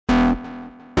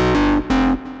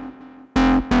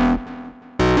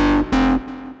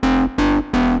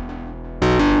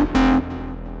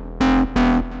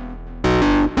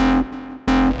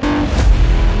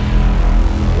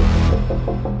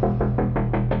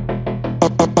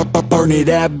Burn it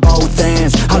at both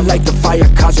ends. I like the fire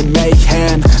causing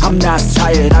mayhem. I'm not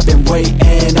tired, I've been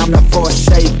waiting. I'm not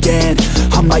forsaken,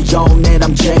 on my own and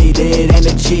I'm jaded.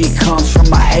 Energy comes from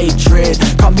my hatred.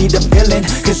 Call me the villain,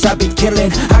 cause I be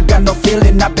killing. I got no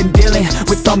feeling, I've been dealing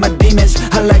with all my demons.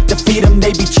 I like to feed them,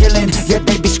 they be chilling, yeah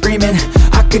they be screaming.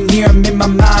 I can hear them in my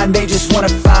mind, they just wanna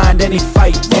find any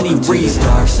fight, any reason. To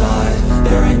the dark side,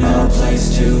 there ain't no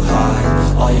place to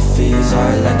hide. All your fears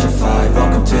are electrified.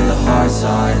 Welcome to the hard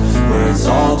side, where it's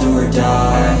all do or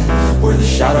die. We're the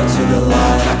shadow to the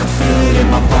light. I can feel it in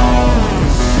my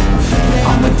bones. Yeah,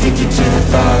 I'm addicted to the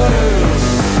thirst.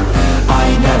 I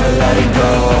ain't never let it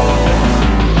go,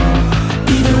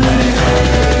 even when it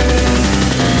hurts.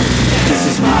 This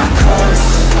is my curse.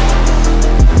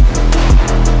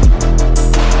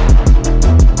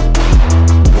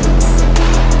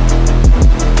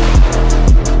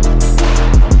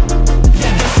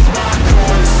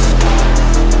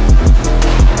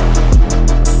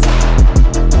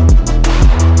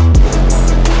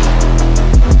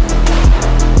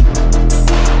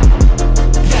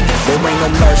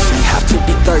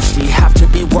 Have to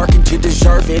be working to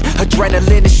deserve it.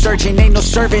 Adrenaline is surging, ain't no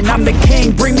servant. I'm the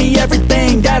king, bring me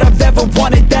everything that I've ever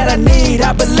wanted, that I need.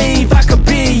 I believe I could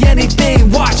be anything,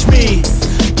 watch me.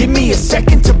 Give me a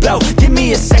second to blow, give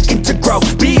me a second to grow.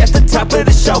 Be at the top of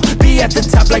the show, be at the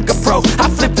top like a pro. I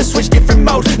flip the switch, different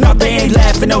mode. No, they ain't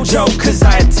laughing, no joke, cause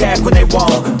I attack when they won't.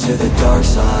 Welcome to the dark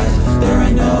side, there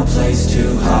ain't no place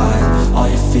to hide. All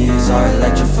your fears are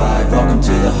electrified. Welcome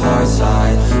to the hard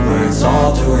side, where it's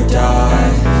all do or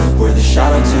die. We're the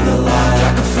shadow to the light.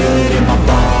 I can feel it in my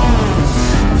bones.